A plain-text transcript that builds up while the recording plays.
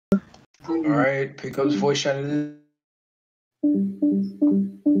Alright, Pickup's voice chat is.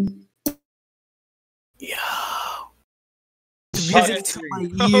 Yo. Music to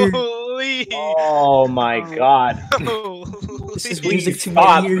my ear. Holy. Oh my god. This is Holy. music to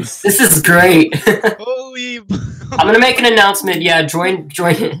my ears. This is great. Holy. I'm gonna make an announcement. Yeah, join. Oh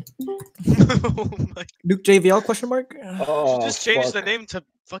my. Nuke JVL question mark? Oh, Just change the fuck. name to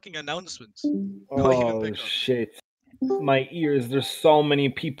fucking announcements. Oh shit. My ears, there's so many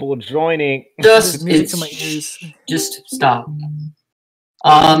people joining. Just Music to my ears. Just stop.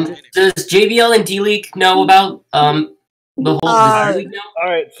 Does JVL and D League know about the whole does D League know?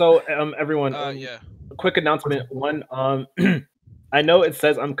 Alright, so everyone, Yeah. a quick announcement. One, I know it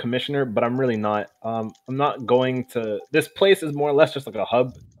says I'm commissioner, but I'm really not. I'm not going to. This place is more or less just like a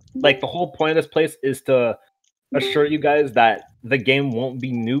hub. Like the whole point of this place is to assure you guys that the game won't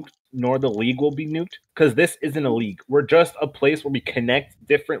be nuked, nor the league will be nuked, because this isn't a league. We're just a place where we connect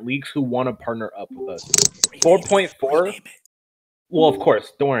different leagues who want to partner up with us. 4.4. Well, of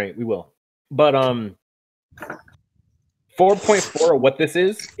course, don't worry, we will. But 4.4, what this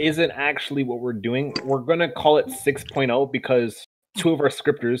isn't actually what we're doing. We're gonna call it 6.0 because two of our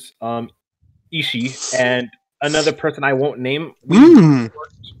scripters, Ishii and another person I won't name,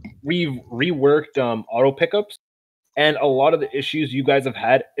 we've reworked auto pickups, and a lot of the issues you guys have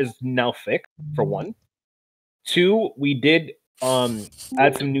had is now fixed, for one. Two, we did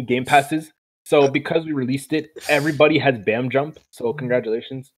add some new game passes. So because we released it, everybody has BAM jump. So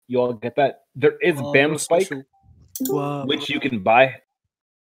congratulations, you all get that. There is BAM spike, which you can buy.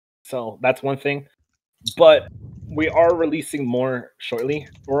 So that's one thing. But we are releasing more shortly.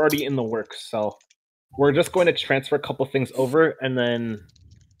 We're already in the works. So we're just going to transfer a couple things over, and then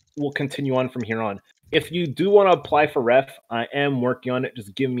we'll continue on from here on. If you do want to apply for ref, I am working on it.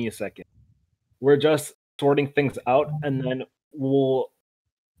 Just give me a second. We're just sorting things out, and then we'll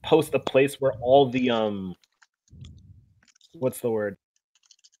post a place where all the what's the word?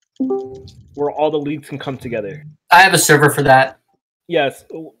 Where all the leagues can come together. I have a server for that. Yes,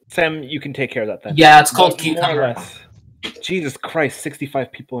 Sam, you can take care of that then. Yeah, it's called But more or Cucumber. less. Jesus Christ,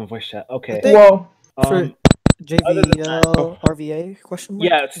 65 people in voice chat. Okay. Whoa. For JVL, RVA question mark?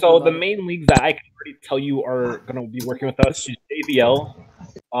 Yeah, so the main leagues that I can already tell you are gonna be working with us is JBL,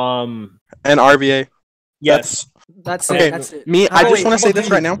 and RVA. yes, That's Okay, it. That's it. Me, I How- just wait, want how to say about this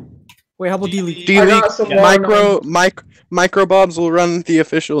D-League? right now. Wait, how about D League? D I League, got some more Micro Bobs will run the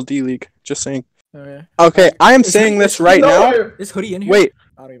official D League. Just saying. Okay. Okay, I am Is saying Hoodie- this right now. Is Hoodie in here? Wait,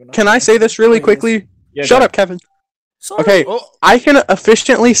 I don't even know. can I say this really Wait, yes. quickly? Yeah, Shut go. up, Kevin. Sorry. Okay, Oh, I can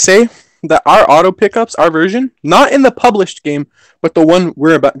efficiently say that our auto pickups, our version, not in the published game, but the one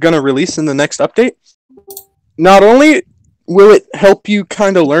we're gonna release in the next update, not only will it help you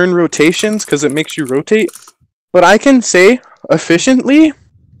kind of learn rotations because it makes you rotate, but I can say efficiently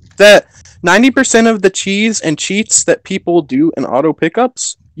that 90% of the cheese and cheats that people do in auto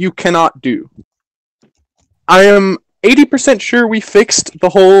pickups, you cannot do. I am 80% sure we fixed the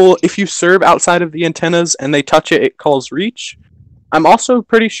whole if you serve outside of the antennas and they touch it, it calls reach. I'm also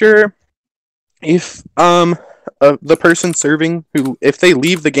pretty sure if the person serving who, if they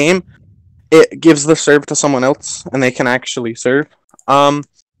leave the game, it gives the serve to someone else and they can actually serve.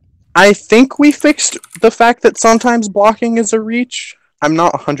 I think we fixed the fact that sometimes blocking is a reach. I'm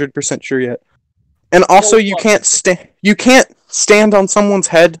not 100% sure yet. And also, you can't stand on someone's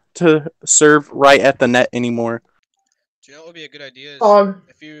head to serve right at the net anymore. do you know what would be a good idea? Is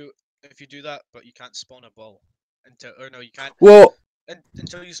if you do that, but you can't spawn a ball until, or no, you can't. Well,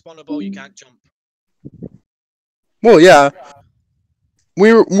 Until you spawn a ball, you can't jump. yeah.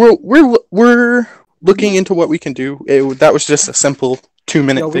 We're looking into what we can do. That was just a simple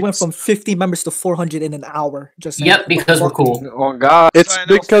 2-minute Yo, we fix. went from 50 members to 400 in an hour. Just saying. Yep, because we're cool. Oh God. It's I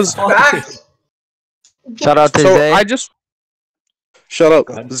know. because Facts. Shout out to so Zay. I just shut up.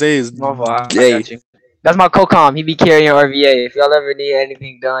 Go ahead. Zay is Oh, I gay. got you. That's my co-com. He be carrying RVA. If y'all ever need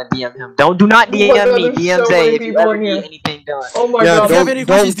anything done, DM him. Do not Oh my DM God, me. there's DM so Zay many if you people ever in need here. anything done. Oh my Yeah, God. If you have any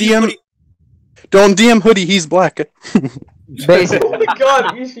questions, DM Hoodie. Don't DM Hoodie. He's black. Basically. Oh my God,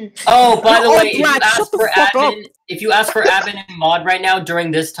 Ishii. Oh, by the You're all way, if you black, ask shut the for fuck up. admin, if you ask for admin and mod right now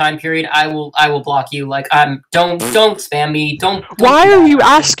during this time period, I will block you. Like, don't spam me. Don't Why do are that. you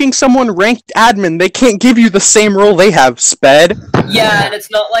asking someone ranked admin? They can't give you the same role they have, sped. Yeah, and it's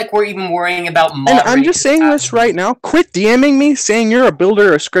not like we're even worrying about And moderating. I'm just saying this right now. Quit DMing me saying you're a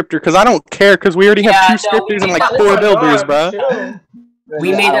builder or a scripter, because I don't care, because we already have Yeah, 2 no, scripters and we- like Oh 4 my builders, God, bruh. chill.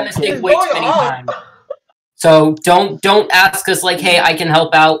 We made that mistake What's way too going many on? times. So don't ask us like, hey, I can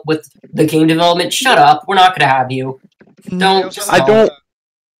help out with the game development. Shut up. We're not gonna have you. They Don't. also Just I have, don't. don't-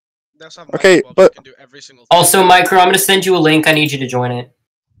 they also have Okay, Microbobs but- that can do every single thing. Also, Micro, I'm gonna send you a link. I need you to join it.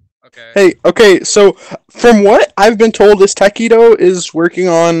 Okay. Okay, so from what I've been told is Tekkito is working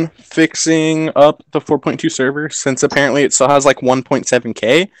on fixing up the 4.2 server since apparently it still has like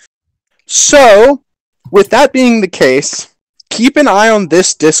 1.7k. So, with that being the case, keep an eye on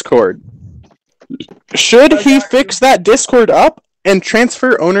this Discord. Should he fix that Discord up and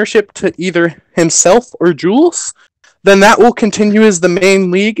transfer ownership to either himself or Jules, then that will continue as the main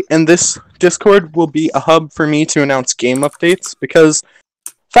league, and this Discord will be a hub for me to announce game updates, because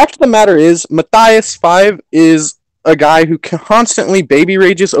fact of the matter is, Matthias5 is a guy who constantly baby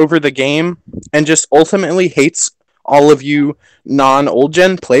rages over the game and just ultimately hates all of you non-old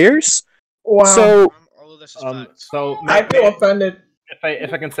gen players. Wow. So, All of this is facts. I feel offended.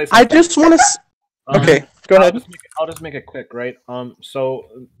 If I can say something, I just want to. Okay, go ahead. I'll just make it quick, right?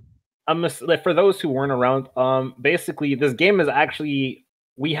 So like, for those who weren't around, basically this game is actually,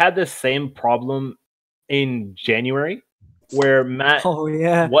 we had this same problem in January where Matt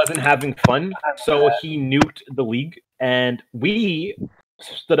wasn't having fun, so he nuked the league, and we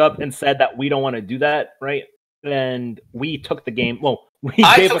stood up and said that we don't want to do that, right? And we took the game. Well,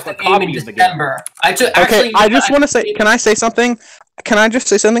 I gave took us the a game copy in of the game. December. Okay, I just want to say, can I say something? Can I just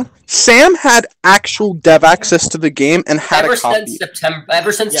say something? Sam had actual dev access to the game and had a copy. Since September,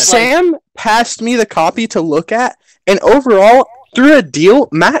 ever since Sam passed me the copy to look at, and overall, through a deal,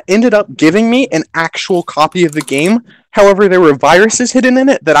 Matt ended up giving me an actual copy of the game. However, there were viruses hidden in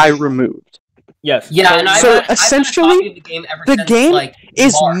it that I removed. Yes. Yeah, and so I've essentially, the game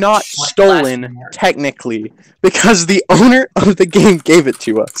is not stolen technically because the owner of the game gave it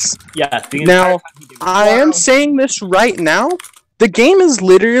to us. Yeah. Now, I am saying this right now. The game is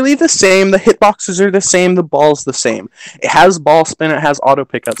literally the same. The hitboxes are the same. The ball's the same. It has ball spin. It has auto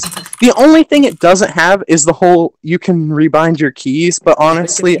pickups. The only thing it doesn't have is the whole you can rebind your keys. But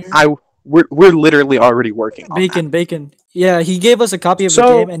honestly, we're literally already working on Bacon. Yeah, he gave us a copy of the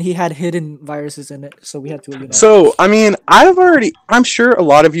game, and he had hidden viruses in it, so we had to. So I mean, I'm sure a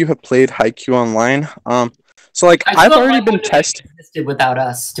lot of you have played Haikyuu Online. So like, I've already been testing without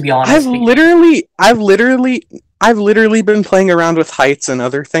us, to be honest. I've literally been playing around with heights and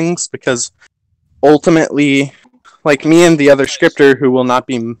other things because ultimately, like me and the other scripter who will not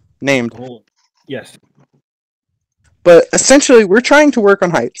be named. Yes. But essentially, we're trying to work on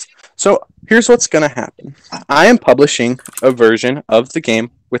heights. So here's what's going to happen. I am publishing a version of the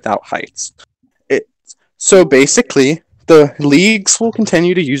game without heights. So basically, the leagues will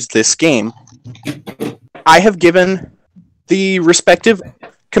continue to use this game. I have given the respective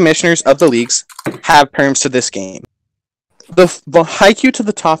commissioners of the leagues have perms to this game. The Haikyuu to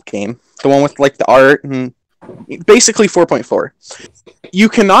the top game, the one with like the art and basically 4.4. You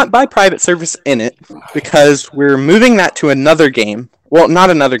cannot buy private service in it because we're moving that to another game. Well, not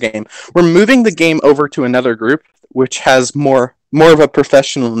another game. We're moving the game over to another group which has more of a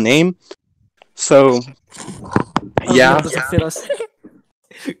professional name. So yeah. Doesn't fit us.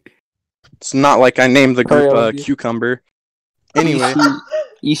 It's not like I named the group Cucumber. Anyway.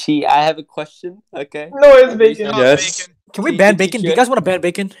 Ishi, I have a question, okay? No, it's Bacon. Yes. Can we ban Bacon? Do you guys want to ban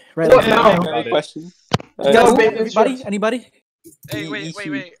Bacon? Right What? now. No. I have a question. Anybody? Hey,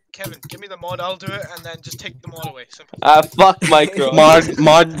 wait. Kevin, give me the mod, I'll do it, and then just take the mod away. Simple. Fuck Micro. Mod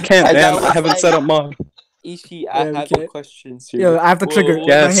can't ban. I haven't set up mod. Ishi, I have a question, sir. Yo, I have the trigger.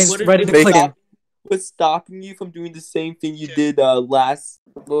 Yes. My hand's ready to click. What's stopping you from doing the same thing you did last?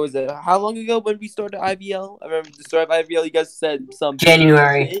 What was it? How long ago when we started IVL? I remember the start of IVL. You guys said some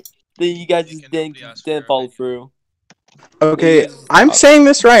January. Then you guys just didn't follow through. Okay, I'm saying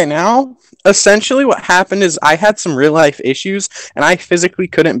this right now. Essentially, what happened is I had some real life issues, and I physically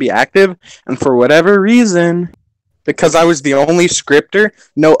couldn't be active. And for whatever reason, because I was the only scripter,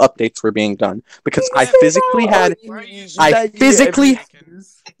 no updates were being done. Because I physically had.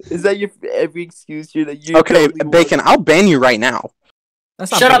 Is that your every excuse here that you? Okay, Bacon, I'll ban you right now.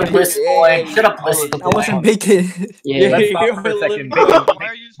 That's not Shut up, Bacon. Bliss boy. Shut up, Bliss boy. That wasn't Bacon. Yeah. Let's stop for a second. Why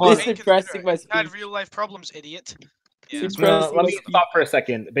are you This Bacon impressing my You had speech. real life problems, idiot. Yeah. Let me stop for a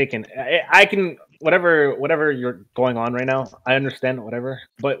second, Bacon. I can whatever you're going on right now. I understand whatever,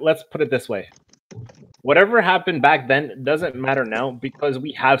 but let's put it this way: whatever happened back then doesn't matter now because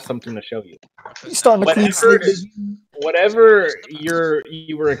we have something to show you. You starting to clean slate. Whatever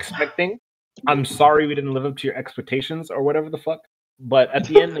you were expecting, I'm sorry we didn't live up to your expectations or whatever the fuck. But at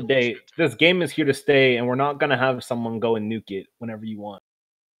the end of the day, this game is here to stay, and we're not gonna have someone go and nuke it whenever you want.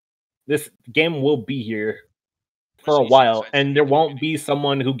 This game will be here for a while, and there won't be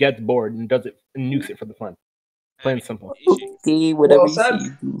someone who gets bored and does it and nukes it for the fun. Plain and simple. Okay, whatever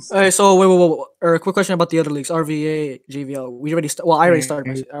you see. Okay, so wait. Quick question about the other leagues: RVA, JVL. We already I already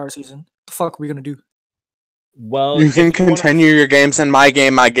started our season. What the fuck are we gonna do? Well, You can continue your games in my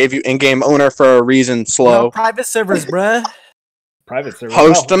game. I gave you in-game owner for a reason. Slow. No, private servers, bruh. Private server.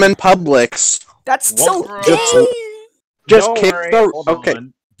 Host them in Publix. That's Well, so bro. gay. Just Don't kick worry, the. hold Okay.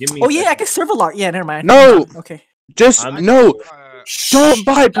 on. Give me Oh a yeah, I second. can serve a lot. Yeah, never mind. No. Okay. Just I'm- no. Don't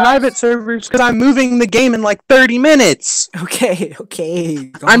buy private servers because I'm moving the game in like 30 minutes. Okay.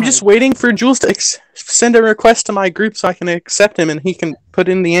 Okay. I'm just waiting for Jules to send a request to my group so I can accept him and he can put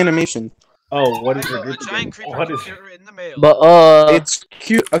in the animation. Oh, what is I your got a group again? giant creeper What is? computer in the mail. But It's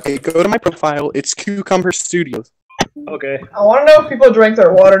cute. Okay, go to my profile. It's Cucumber Studios. Okay. I want to know if people drank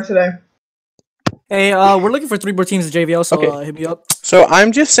their water today. Hey, we're looking for 3 more teams at JVL, so Okay. hit me up. So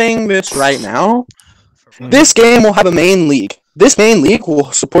I'm just saying this right now. For fun. This game will have a main league. This main league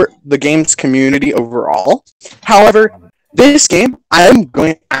will support the game's community overall. However, this game, I'm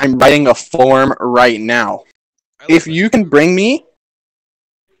writing a form right now. I If love you it. can bring me,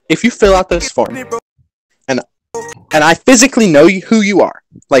 if you fill out this form, and I physically know who you are,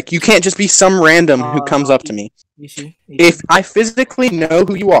 like you can't just be some random who comes up to me. Ishi. If I physically know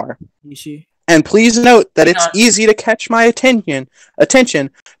who you are, Ishi. and please note that it's easy to catch my attention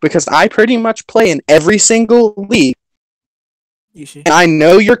because I pretty much play in every single league, Ishi. and I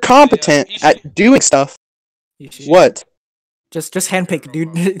know you're competent at doing stuff. Ishi. What? Just handpick,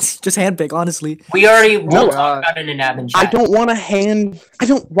 dude. Just handpick, honestly. We already No. will talk about it in admin I chat. don't want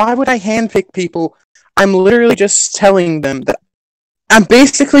to why would I handpick people? I'm literally just telling them that I'm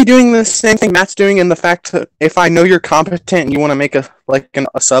basically doing the same thing Matt's doing in the fact that if I know you're competent and you want to make a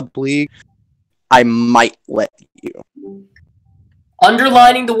sub league, I might let you.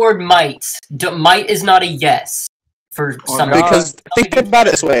 Underlining the word might. Might is not a yes for some Because think about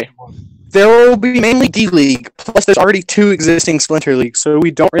it this way. There will be mainly D League, plus there's already 2 existing Splinter Leagues, so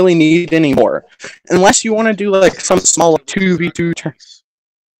we don't really need any more. Unless you want to do like some small 2v2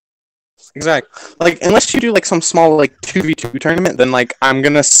 Exactly. Like, unless you do like some small like 2v2 tournament, then like I'm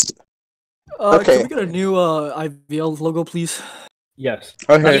gonna. Okay. Can we get a new IVL logo, please? Yes.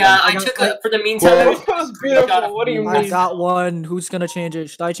 Okay. Yeah, I took a, for the meantime. Well, That was beautiful. What do you I mean? got one. Who's gonna change it?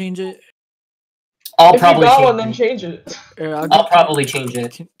 Should I change it? I'll If you probably got one, then change change it. I'll probably change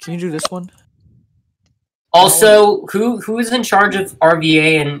it. Can you do this one? Also, who is in charge of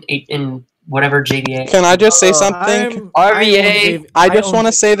RVA and in whatever JVA? Can I just say something? RVA. I just want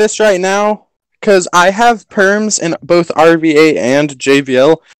to say this right now, because I have perms in both RVA and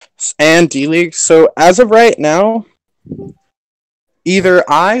JVL and D League. So as of right now, either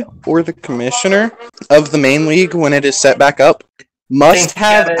I or the commissioner of the main league, when it is set back up, must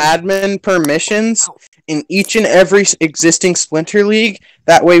have admin permissions in each and every existing Splinter League.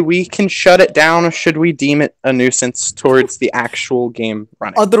 That way we can shut it down should we deem it a nuisance towards the actual game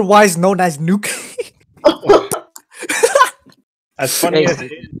running. Otherwise known as Nuke. As funny as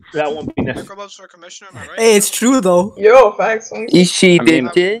it is, that won't be necessary. Microbubs for commissioner, am I right? Hey, it's true though. Yo, facts. Ishi, I mean-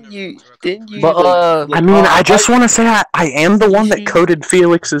 didn't you? But I mean, I just want to say I am the one that coded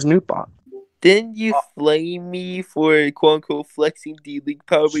Felix's nuke bot. Didn't you flame me for quote unquote flexing D League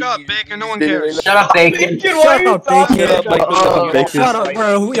power? Shut up, Bacon, no one cares. Shut up, Bacon. Shut up, Bacon. Bacon. Shut up,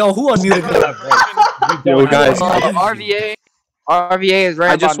 bro. Who unmuted me? Yo, guys. RVA is right.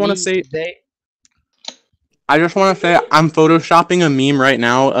 I just want wanna to say- I just want to say I'm photoshopping a meme right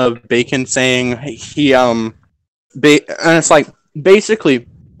now of Bacon saying he and it's like basically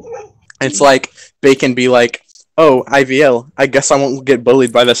it's like Bacon be like, "Oh, IVL, I guess I won't get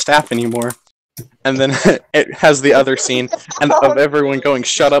bullied by the staff anymore." And then it has the other scene and of everyone going,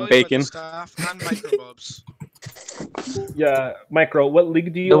 "Shut up, Bacon." Staff and Microbubs. Yeah, Micro, what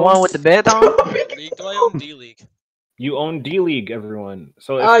league do you the own? one with the bed on. League, do I own D League? You own D League, everyone.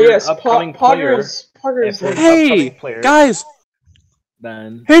 So if Ah, you're yes. an upcoming player, Potter's. if you're an Hey, upcoming player, guys,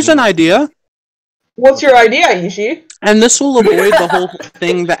 then here's an idea. What's your idea, Ishi? And this will avoid the whole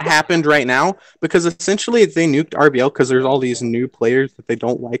thing that happened right now, because essentially they nuked RBL because there's all these new players that they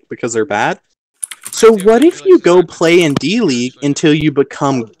don't like because they're bad. So what if you go play in D League until you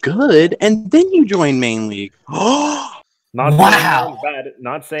become good, and then you join main league? Not Wow. saying anyone's bad.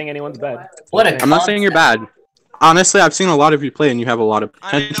 Not saying anyone's bad. What a I'm not saying you're bad. Honestly, I've seen a lot of you play, and you have a lot of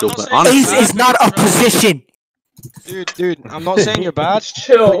I mean, potential. I'm not But saying honestly, Ace is not a position. Dude, I'm not saying you're bad,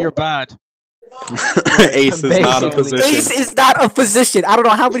 Chill. but you're bad. Ace is not a position. Ace is not a position. I don't know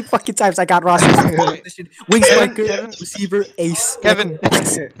how many fucking times I got Ross in this position. Wing striker, receiver, ace. Kevin,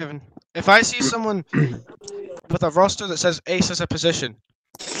 if I see someone with a roster that says ace as a position,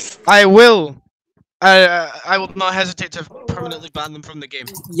 I will I will not hesitate to permanently ban them from the game.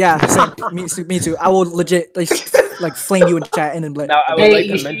 Yeah, same. Me too. I will legit like flame you in chat and then like. Now, I would Hey, like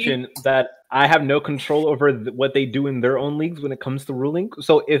to Ishi? mention that I have no control over what they do in their own leagues when it comes to ruling.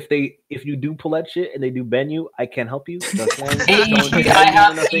 So if you do pull that shit and they do ban you, I can't help you. Just saying. Hey, Don't Ishi, ban I you or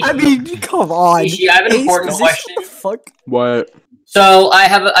have- nothing. I mean, come on. Ishi, I have an Ace important position? question. What the fuck? What? So I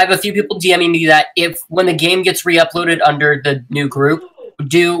have a few people DMing me that when the game gets re-uploaded under the new group,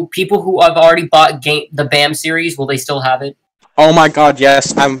 do people who have already bought the BAM series, will they still have it? Oh my god,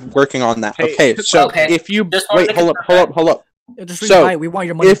 yes, I'm working on that. Hey, Okay, so okay. if you Just wanted wait, to hold up. Yeah, just So, rebuy it. We want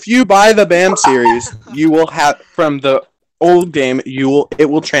your money. If you buy the BAM series, you will have from the old game. It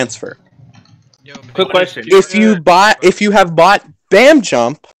will transfer. Yo, Quick question. If you have bought BAM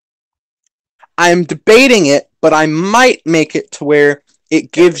Jump, I'm debating it, but I might make it to where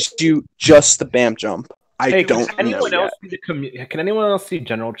it gives you just the BAM Jump. I don't can anyone know else see can anyone else see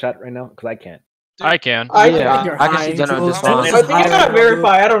general chat right now? Because I can't. I can. I Yeah, I can see general just fine. I think you gotta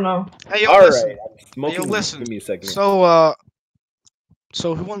verify. I don't know. Hey, yo, All listen. right, I'm smoking. Hey, yo, listen. Give me a second.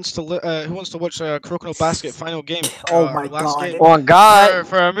 So who wants to watch Crocodile Basket final game? Oh Our my last God. game Oh God,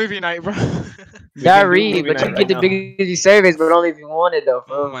 for a movie night, bro. that do read, movie but you night get the right biggest surveys, but only if you want it though.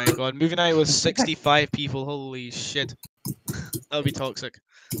 Oh Bro. my god, movie night was 65 people. Holy shit, that would be toxic.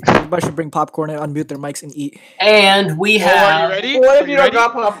 Everybody should bring popcorn and unmute their mics and eat. And we Oh, are you have. ready? What Are if you you don't ready?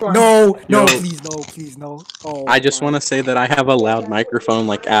 got popcorn? No, Yo. please, no. Oh, I just want to say that I have a loud microphone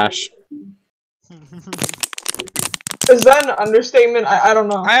like Ash. Is that an understatement? I don't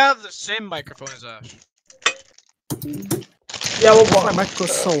know. I have the same microphone as Ash. Yeah, well, my what?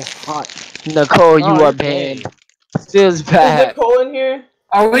 microphone's so hot. Nicole, you Oh, are you're banned. gay. Feels Is bad. Nicole in here?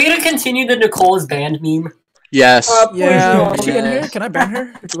 Are we gonna continue the Nicole's band meme? Yes, Please Yeah, no. is she in here? Yes. Can I ban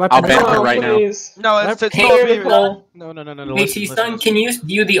her? Do I I'll ban ban her? her right now. Please. No, it's Hey, not Hey, me. Nicole. No. Hey, T-Stun, can you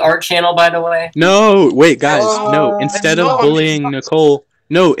view the art channel, by the way? No, wait, guys, no. Uh, Instead no, of bullying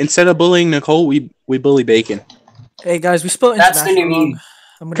Nicole, we bully Bacon. Hey guys, we spelled That's the new international wrong. meme.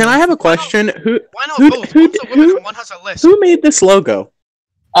 I'm gonna- Can I have a question? Why not Who- both? who- One's a woman and one has a list. Who made this logo?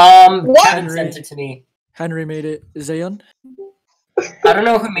 What? Kevin sent it to me. Henry made it. Zayon? I don't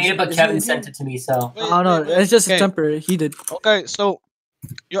know who made it, but Is Kevin it- sent it to me, so. I don't know. It's just Okay. temporary. He did. Okay, so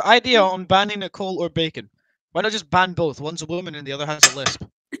your idea on banning Nicole or Bacon? Why not just ban both? One's a woman and the other has a lisp.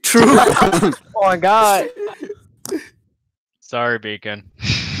 True. Oh my God. Sorry, Beacon.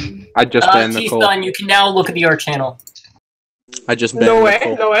 I just banned Nicole. T-Stun, you can now look at the art channel. I just banned No way.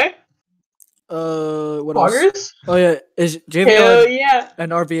 Nicole. No way. What else? Poggers? Oh yeah, is Hell JVR yeah.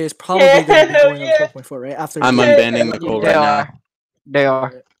 and RVA is probably going to be Hell going yeah. on 4.4 right after. I'm Yeah. unbanning Nicole They right now. are. They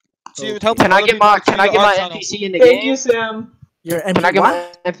are. So it would help. Can if I other get people my could see Can I the get art my channel. NPC in the Thank game? you, Sam. Your Can I MP, get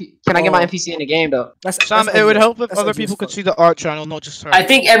what? my Can I get my Oh. NPC in the game though? Sam, that's it would extra- help if that's other extra people as could fuck. see the art channel, not just her. I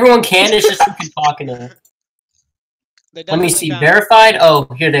think everyone can, it's just who can talk in it. They Let me definitely see, can. verified? Oh,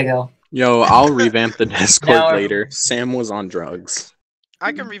 here they go. Yo, I'll revamp the Discord Now- later. Sam was on drugs.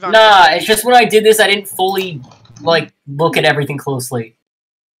 I can revamp. Nah, it. it's just when I did this, I didn't fully, look at everything closely.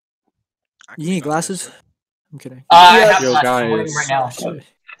 I can You need revamp glasses? it. I'm kidding. I Yes. have Yo, glasses, I'm wearing guys. right now. Shit.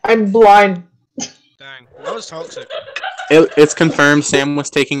 I'm blind. Dang, that was toxic. It's confirmed Sam was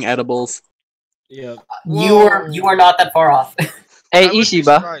taking edibles. Yeah. You are not that far off. I Hey wouldn't be Ishi,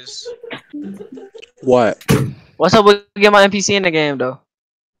 bro. surprised. What? What's up with get my NPC in the game though?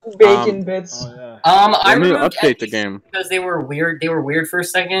 Bacon bits. Oh yeah. I Let me removed update the NPCs game. because they were weird. They were weird for a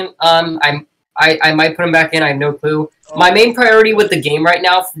second. I might put them back in. I have no clue. My main priority with the game right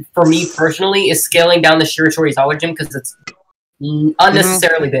now, for me personally, is scaling down the Shiratori Zawa Gym because it's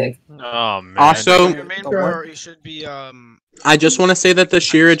unnecessarily big. Oh man. Also, Your main priority should be I just want to say that the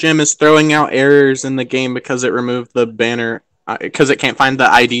Shira Gym is throwing out errors in the game because it removed the banner. Because it can't find the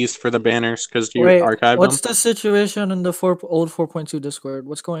IDs for the banners because you Wait, archived what's them. the situation in the old 4.2 Discord?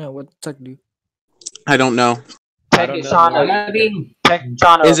 What's going on? What Tech do? I don't know. I don't know. Am I being-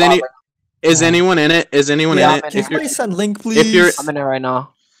 Is anyone in it? Is anyone Yeah, in I'm it? in Can If you're, somebody send link, please? if you're I'm in it right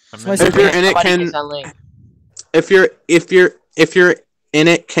now. Somebody if send you're link. in it, Somebody can send link. if you're in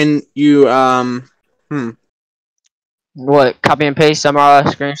it, can you What? Copy and paste.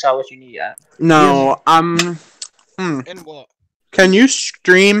 Summarize. Screenshot what you need. Yeah. no in what? can you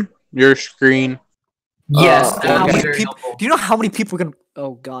stream your screen? Yes, that How would be many very people? helpful. Do you know how many people are gonna?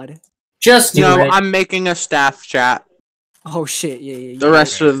 Oh god. Just do No, it. I'm making a staff chat. Oh shit. Yeah. The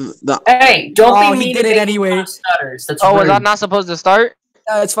rest of the Hey, don't Oh, be he mean did to it Bacon anyway. Cloud Stutters. That's Oh, was rude. I not supposed to start?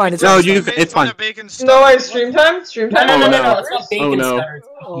 It's fine. It's No, fine. you- Made it's fun fine. of Bacon's No, wait, stuff. stream time? Stream No, time? no, no, no, no. no. It's not Bacon no. Stutters.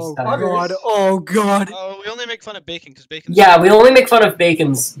 Oh Stutters. god. Oh god. Oh, we only make fun of Bacon because Bacon's Yeah, we only make fun of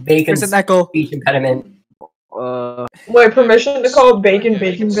Bacon's There's an echo. speech impediment. Wait, permission to call bacon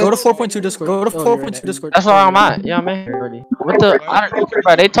bits? Go to 4.2 Discord. Go to 4.2 Discord. That's where I'm at. Yeah, I'm in here already. What the? I don't,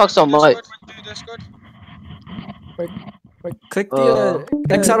 bro, they talk so much. Wait, click the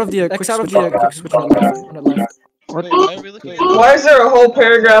X out of the quick switch on the left. What Wait, the? why are we looking at Why is there a whole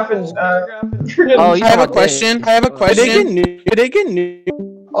paragraph in Oh, you I have a talking about question. I have a question. Did they get new?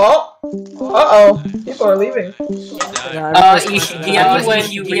 Oh, uh-oh. People are leaving. Ishi,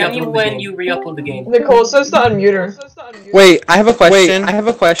 DM me when you re-upload the game. Nicole says to unmute her. Wait, I have a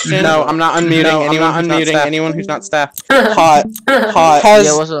question. No, I'm not unmuting anyone who's not staff. Hot.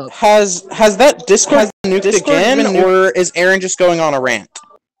 Yeah, what's up? Has that Discord nuked again, or is Aaron just going on a rant?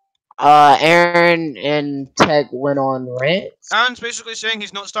 Aaron and Tech went on rant. Aaron's basically saying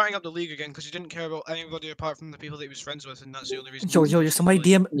he's not starting up the league again because he didn't care about anybody apart from the people that he was friends with, and that's the only reason. Yo, somebody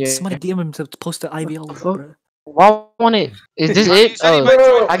DM him to post the IVL. Bro. Why want it? Is this He it? said he Oh, might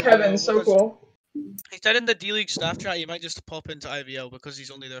join Bro, IVL Kevin, so because- cool. He said in the D League staff chat he might just pop into IVL because he's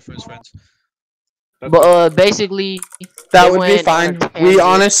only there for his friends. but basically, That they would be went fine. on a We tangent.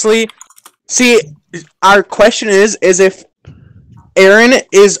 honestly see. Our question is if Aaron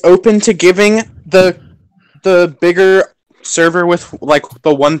is open to giving the bigger server with like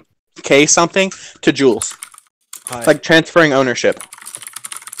the 1K something to Jules, like transferring ownership,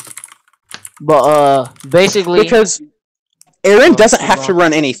 But basically, because Aaron doesn't have to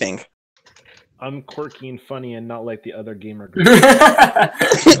run anything. I'm quirky and funny and not like the other gamer girls.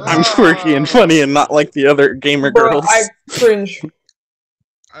 I'm quirky and funny and not like the other gamer Bro, girls. I cringe.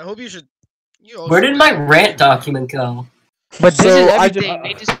 I hope you should. You also Where did my rant document go? but this So, is I everything.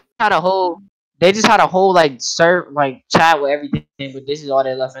 They just had a whole. They just had a whole like chat with everything, but this is all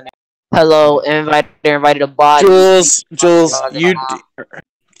they left in there. Hello, they invited a bot. Jules, you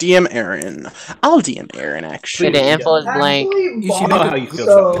DM Aaron. I'll DM Aaron actually. The info is blank. Actually, You should know make how a you group feel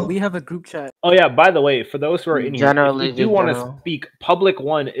chat. so- We have a group chat. Oh yeah, by the way, for those who are in here, Generally, if you do just want to general. speak, public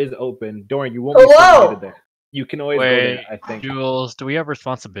one is open. Dorian, you won't be Hello! separated there. You can always go Wait, there, I think. Jules, do we have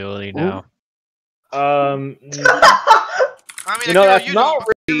responsibility now? I mean, You know, that's you not don't.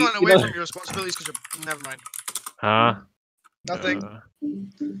 You're really- not you away know- from your responsibilities because you're. Never mind. Huh? Nothing.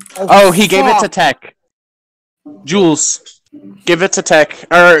 Oh, he gave it to Tech. Jules, give it to Tech,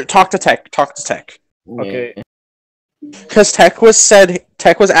 or talk to Tech. Okay. Because Tech was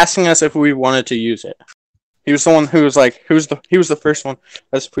asking us if we wanted to use it. He was the one who was like, he was the first one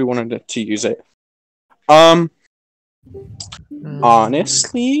as if we wanted to use it.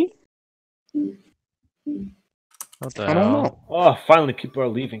 Honestly, What the I don't hell? know. Oh, finally, people are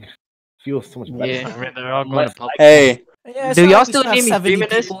leaving. Feels so much better. Yeah. I mean, they're all going to public. Hey, Yeah, it's Do not y'all like we still have need me 70 streaming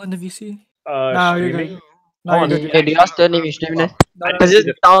this? people in the VC? Uh, No, you're streaming? good. No, you're good. Hey, do y'all still need me streaming this? No, Because it's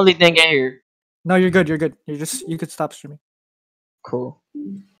the only thing in here. No, you're good. You could stop streaming. Cool.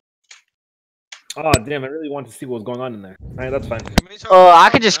 Oh damn! I really wanted to see what was going on in there. Alright, that's fine. I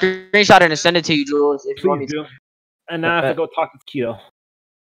could just screenshot it and send it to you, Jules, if you want me Please to. do. And now I have to go talk to Keto.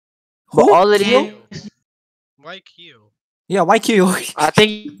 But all it Kyo? is, Why Q? Yeah, why Q? I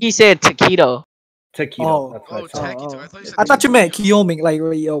think he said Tekkito. Tekkito. Oh. That's what Oh, I said. Tekkito. I thought you said. I thought you meant Tekkito. Kyoming.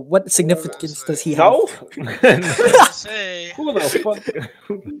 Like, yo, what significance does he have? No. Say. Who the fuck?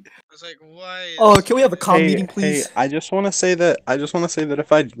 I was like, why? Oh, is- can we have a calm meeting, hey, please? I just want to say that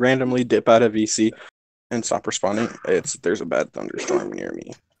if I randomly dip out of VC and stop responding, there's a bad thunderstorm near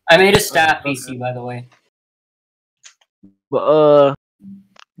me. I made a stat VC, by the way. But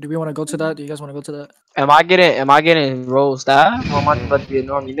Do we want to go to that? Do you guys want to go to that? am I getting role staff, or am I about to be a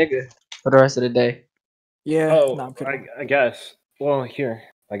normie nigga for the rest of the day? Yeah. Oh, No, I'm kidding. I guess. Well, here,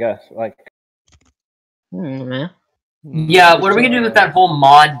 I guess. Like, Man. Yeah, what are we gonna do with that whole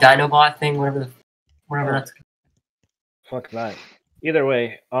mod Dinobot thing? Whatever that's. fuck that. Either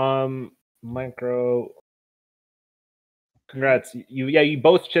way, micro. Congrats. You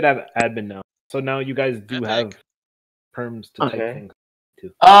both should have admin now. So now you guys do have perms to Okay. type things.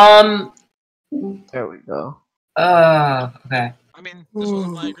 There we go. Okay. I mean, this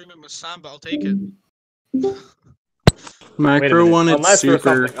wasn't my agreement with Sam, but I'll take it. Wait a Micro minute. wanted Unless there's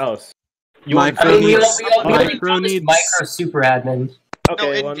super. something else. You Micro I mean, we needs- already Micro promised needs- micro super admin. Okay, No,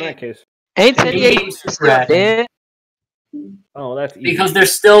 well in in-game. that case. Ain't In-game 1088 super still admin. dead? Oh, that's easy. Because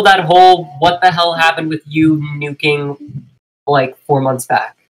there's still that whole what the hell happened with you nuking like 4 months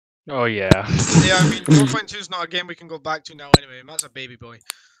back. Oh yeah. Yeah, I mean, 4.2 is not a game we can go back to now anyway. Matt's a baby boy.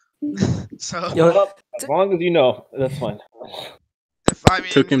 So, Yo, Well, as long as you know, that's fine.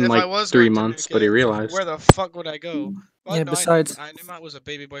 Took him if like I was 3 going to months, nuke but he it, realized. Where the fuck would I go? Well, Yeah, no, besides- I knew Matt was a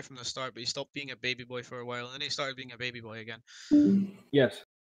baby boy from the start, but he stopped being a baby boy for a while, and then he started being a baby boy again. Yes.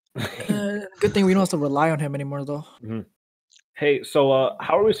 Good thing we don't have to rely on him anymore, though. Hey, so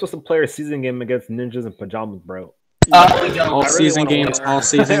how are we supposed to play our season game against ninjas in pajamas, bro? We don't. All I really season wanna games, win. all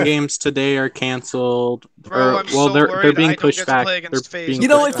season games today are canceled. Bro, I'm so they're worried being I don't pushed get to back. play They're against Faze. being You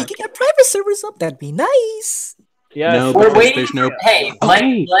know, pushed if you back. can get private servers up, that'd be nice. Yeah. No, We're because waiting. there's no. Hey,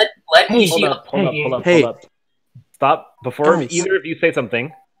 Okay. let Hey, Ishii. Hold up. Stop. Before Guys. either of you say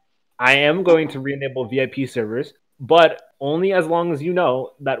something, I am going to re-enable VIP servers, but only as long as you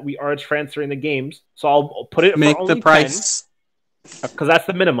know that we are transferring the games. So I'll put it Make for the only price, 10, because that's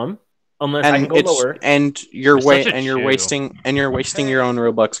the minimum. Unless I can and go it's lower. and you're You're such a and you're Jew. wasting your own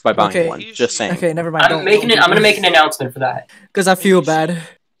Robux by buying Okay. one. Just saying. Okay, never mind. I'm gonna make an announcement for that. Because I feel bad.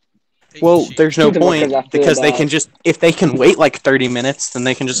 Well, there's no Keep them up 'cause point I feel because they bad. can just if they can wait like 30 minutes, then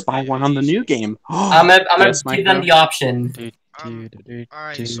they can just buy one on the new game. I'm gonna Yes, give them Micro. the option.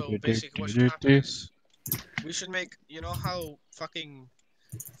 Alright, so basically what should happen is we should make, you know how fucking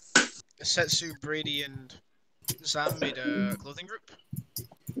Setsu, Brady, and Zam made a clothing group?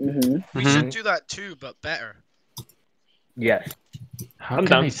 Mm-hmm. We should do that too, but better. Yes. How I'm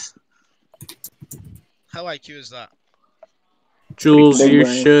can done. I? How IQ is that? Jules, Big you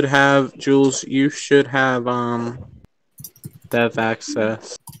brain. should have dev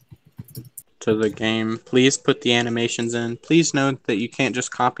access to the game. Please put the animations in. Please note that you can't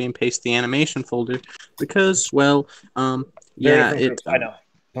just copy and paste the animation folder because, well, They're yeah, different it. groups, I know.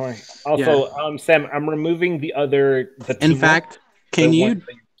 Don't worry. Also, Sam, I'm removing the In team fact, one, can the you one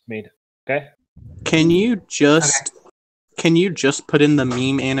that you made? Okay. can you just put in the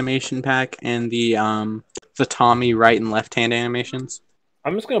meme animation pack and the Tommy right and left hand animations?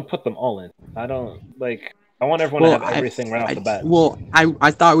 I'm just gonna put them all in. I don't like. I want everyone to have everything right off the bat.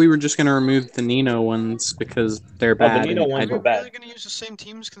 I thought we were just gonna remove the Nino ones because they're bad. Nino and ones I- were bad. Are we really gonna use the same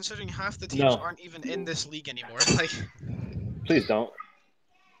teams considering half the teams No. aren't even in this league anymore? Like, Please don't.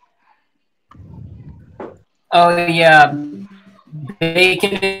 Oh yeah,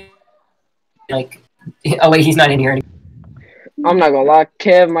 Bacon. Like, oh wait, he's not in here anymore. I'm not gonna lie,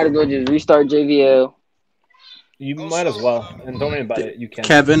 Kev might as well just restart JVL. You might as well, and don't worry about it. You can.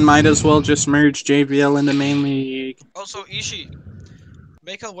 Kevin might as well just merge JVL into main league. also, Ishii,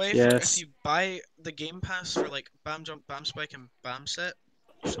 make a way for Yes. if you buy the game pass for like Bam Jump, Bam Spike, and Bam Set,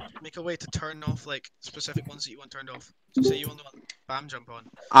 make a way to turn off like specific ones that you want turned off. So say you only want Bam Jump on.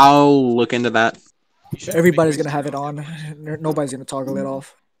 I'll look into that. Everybody's gonna have it on. Nobody's gonna toggle it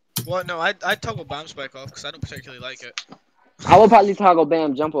off. Well, no, I'd toggle Bam Spike off because I don't particularly like it. I would probably toggle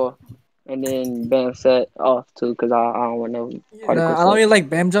Bam Jump off and then Bam Set off too because I don't want no particle I don't really like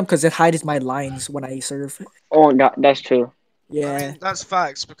Bam Jump because it hides my lines when I serve. Oh, God, that's true. Yeah. I mean, that's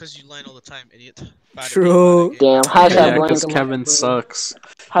facts because you line all the time, idiot. Bad True. Damn, hashtag Yeah, blame because Kevin sucks.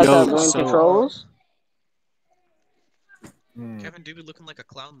 Hashtag Yo, blame so- controls. Kevin do be looking like a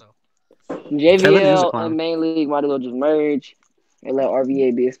clown though. Kevin is a JVL clown. and main league might as well just merge and let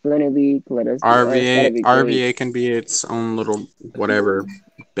RVA be a splendid league. Let us. RVA that'd be great. RVA can be its own little whatever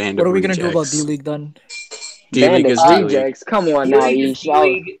band What of are we gonna do about rejects. D League then? D League is D League. Rejects. Come on now, you.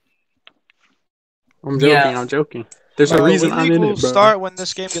 I'm joking. I'm joking. There's a reason I'm in will it, bro. start when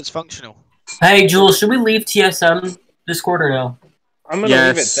this game gets functional. Hey, Jules, should we leave TSM Discord or no? I'm gonna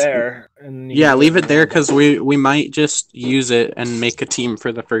leave it there. And Yeah, leave it there because we might just use it and make a team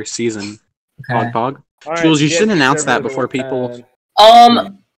for the first season. Okay. Pog. Alright, Jules, you yeah, should announce that servers before are people.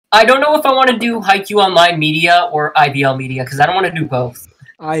 I don't know if I want to do Haikyuu Online Media or IVL Media because I don't want to do both.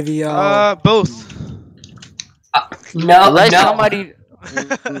 IVL. Both. No, Let no. somebody.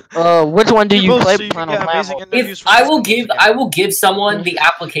 Which one do you Both, play? so you can Plan get on amazing Lambo? interviews If from I will give someone the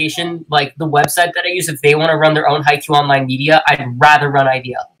application, like the website that I use, if they want to run their own Haikyuu Online Media, I'd rather run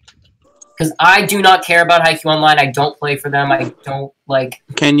IVL. Because I do not care about Haikyuu Online. I don't play for them. I don't like.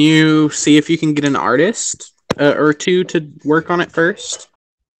 Can you see if you can get an artist or two to work on it first?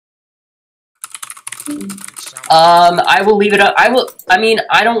 I will leave it up. I mean,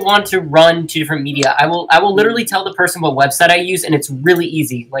 I don't want to run two different media. I will literally tell the person what website I use, and it's really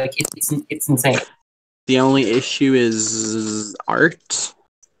easy. Like it's insane. The only issue is art,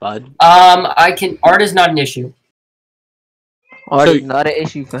 bud. Art is not an issue. Art So- is not an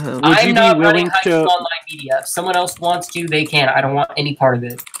issue for him. Would you I'm be not willing running Haikyuu to- Online Media. If someone else wants to, they can. I don't want any part of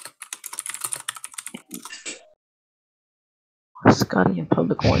it. Scotty in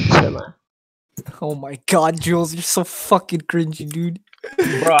public one chilling. Oh my god, Jules, you're so fucking cringy, dude.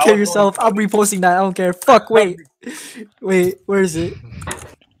 Bro, Kill yourself. I'm reposting that. I don't care. Fuck, wait. Wait, where is it?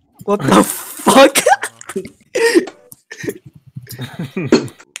 What the fuck?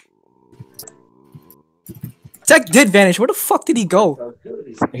 Tech did vanish. Where the fuck did he go?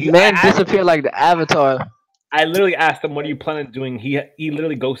 Man disappeared like the Avatar. I literally asked him, "What are you planning on doing?" He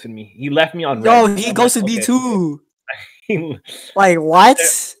literally ghosted me. He left me on. Yo, red. he I'm ghosted like, me okay. too. Like what?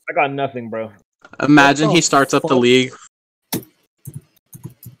 I got nothing, bro. Imagine What he the starts up the fuck? league.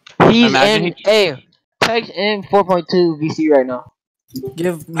 He's Imagine in. Hey, text in 4.2 VC right now.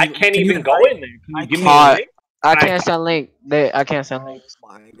 Give me. I can't can you even go invite? in there. Can I you give me can't. a link? I can't send link. I can't send links. Oh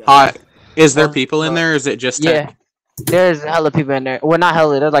my God. Hot. Is there Oh, people in fuck. there, or is it just Yeah, tech? there's hella people in there. Well, not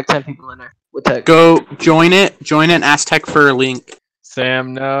hella. There's like 10 people in there with text. Go join it. Join it and ask tech for a link.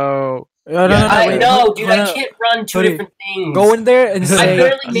 Sam, no. No, no, no, I wait, know, dude. no, no, I can't run two Hoodie, different things. Go in there and I say.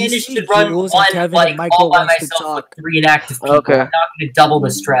 barely "You managed see to run Jules one and Kevin like and Michael all by wants to myself with talk." 3 inactive people. Okay. I'm not going to double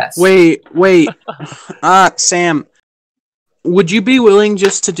the stress. Wait. Sam, would you be willing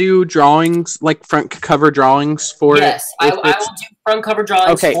just to do drawings, like front cover drawings for Yes, it? I if will it's- do front cover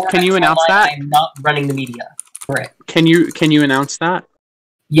drawings. Okay, for can you Xbox announce Online. that? I'm not running the media for it. Can you announce that?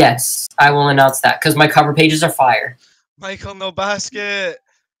 Yes, I will announce that because my cover pages are fire. Michael, no basket.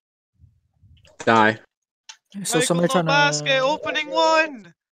 Die. So Michael, somebody no trying basket. to. Opening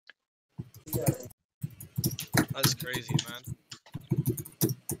one. That's crazy, man.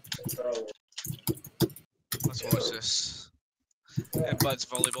 Let's watch this. Bud's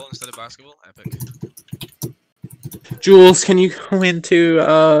volleyball instead of basketball. Epic. Jules, can you go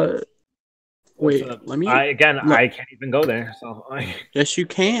into Wait, let me. I Look. can't even go there. So Yes, you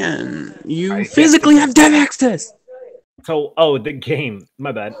can. You I physically can't. have dev access. the game.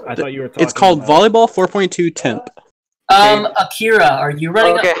 My bad. I thought you were talking. It's called about... Volleyball 4.2 Temp. Akira, are you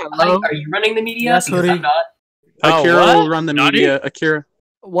running? Okay, hello? Are you running the media? Yes, Because Hoodie. I'm not. Akira what? will run the Not media. Akira.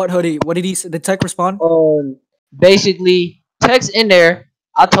 What Hoodie? What did he say? Did tech respond? Basically, text in there.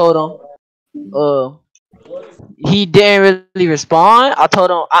 I told him. He didn't really respond. I told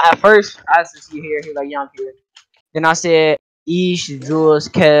him at first I asked, "Is he here?" He was like, "Yeah, I'm here." Then I said, "Ish, Jules,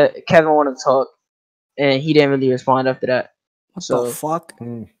 Kevin want to talk," and he didn't really respond after that. What So the fuck?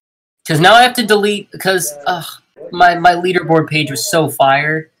 Because now I have to delete because my leaderboard page was so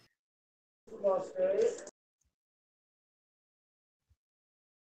fire.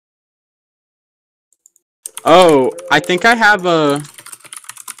 Oh, I think I have a